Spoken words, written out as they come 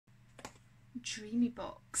Dreamy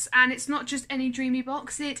box, and it's not just any Dreamy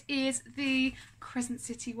box, it is the Crescent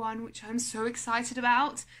City one, which I'm so excited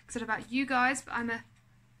about, because I don't know about you guys, but I'm a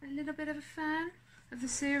little bit of a fan of the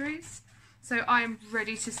series, so I'm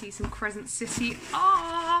ready to see some Crescent City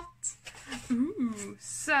art. Ooh,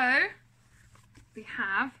 so we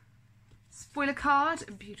have spoiler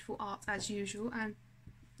card, beautiful art as usual, and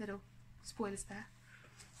little spoilers there.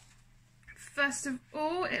 First of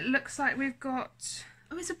all, it looks like we've got,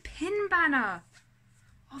 oh, it's a pin banner.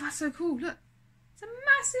 Oh, that's so cool. Look, it's a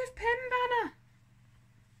massive pin banner.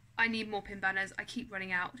 I need more pin banners. I keep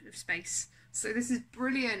running out of space. So this is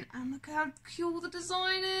brilliant. And look how cool the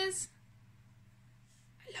design is.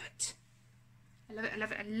 I love it. I love it, I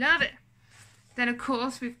love it, I love it. Then, of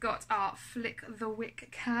course, we've got our Flick the Wick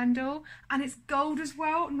candle. And it's gold as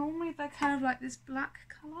well. Normally they're kind of like this black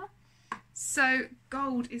colour. So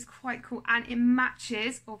gold is quite cool, and it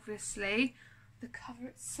matches, obviously, the cover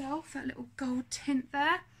itself, that little gold tint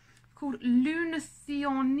there, called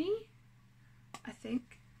Lunathioni, I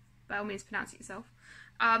think, by all means pronounce it yourself.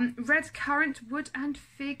 Red currant, wood and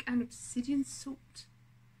fig, and obsidian salt.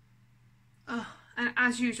 Oh, and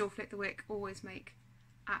as usual, Flick the Wick always make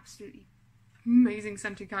absolutely amazing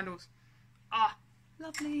scented candles. Ah,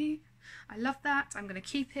 lovely. I love that. I'm going to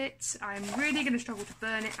keep it. I'm really going to struggle to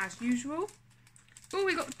burn it as usual. Oh,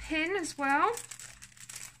 we got the pin as well.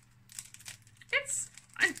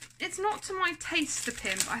 It's not to my taste, the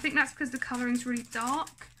pin, but I think that's because the colouring's really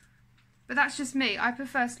dark. But that's just me. I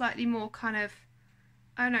prefer slightly more kind of,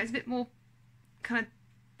 I don't know, it's a bit more kind of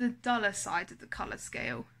the duller side of the colour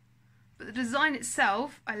scale. But the design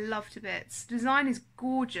itself, I love to bits. The design is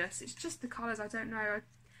gorgeous. It's just the colours, I don't know,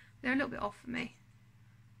 they're a little bit off for me.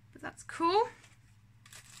 But that's cool.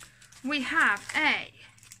 We have a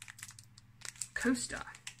coaster.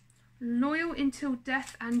 Loyal until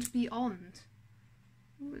death and beyond.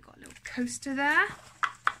 Ooh, we've got a little coaster there.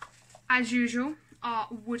 As usual, our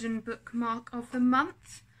wooden bookmark of the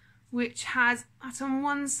month, which has that on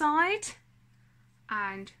one side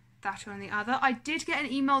and that on the other. I did get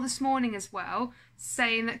an email this morning as well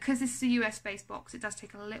saying that because this is a US based box, it does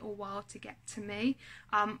take a little while to get to me.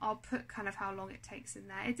 I'll put kind of how long it takes in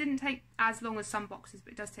there. It didn't take as long as some boxes,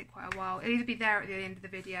 but it does take quite a while. It'll either be there at the end of the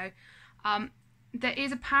video. There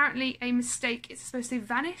is apparently a mistake. It's supposed to say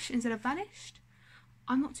vanish instead of vanished.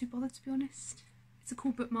 I'm not too bothered, to be honest. It's a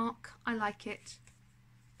cool bookmark. I like it.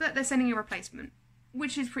 But they're sending a replacement,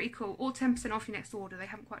 which is pretty cool. Or 10% off your next order. They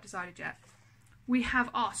haven't quite decided yet. We have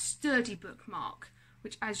our sturdy bookmark,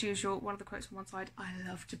 which, as usual, one of the quotes on one side, I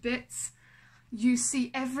love to bits. You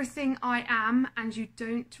see everything I am, and you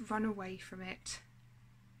don't run away from it.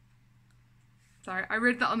 Sorry, I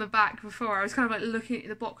read that on the back before. I was kind of like looking at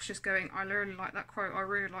the box just going, I really like that quote, I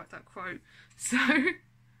really like that quote. So,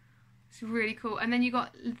 it's really cool. And then you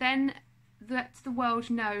got, then let the world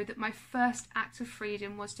know that my first act of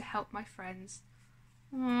freedom was to help my friends.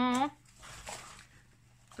 Aww.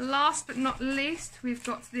 Last but not least, we've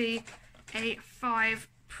got the A5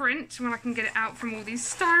 print, when I can get it out from all these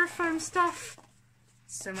styrofoam stuff.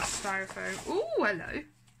 So much styrofoam. Ooh, hello.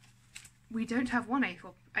 We don't have one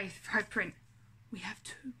A5 print. We have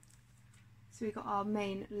two. So we've got our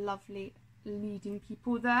main lovely leading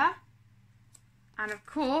people there. And of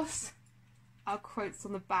course, our quotes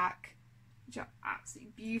on the back, which are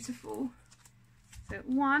absolutely beautiful. So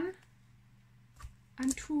 1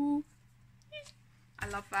 and 2. I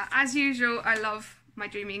love that. As usual, I love my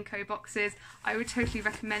Dreamy & Co boxes. I would totally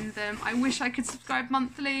recommend them. I wish I could subscribe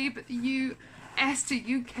monthly, but the US to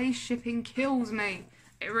UK shipping kills me.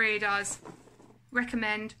 It really does.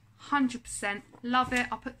 Recommend. 100%. Love it.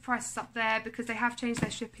 I'll put the prices up there because they have changed their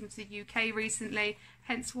shipping to the UK recently,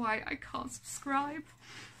 hence why I can't subscribe.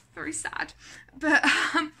 Very sad. But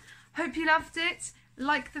hope you loved it.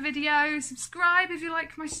 Like the video, subscribe if you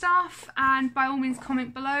like my stuff, and by all means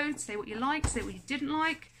comment below, say what you liked, say what you didn't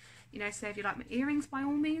like. You know, say if you like my earrings, by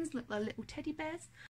all means, look like little teddy bears.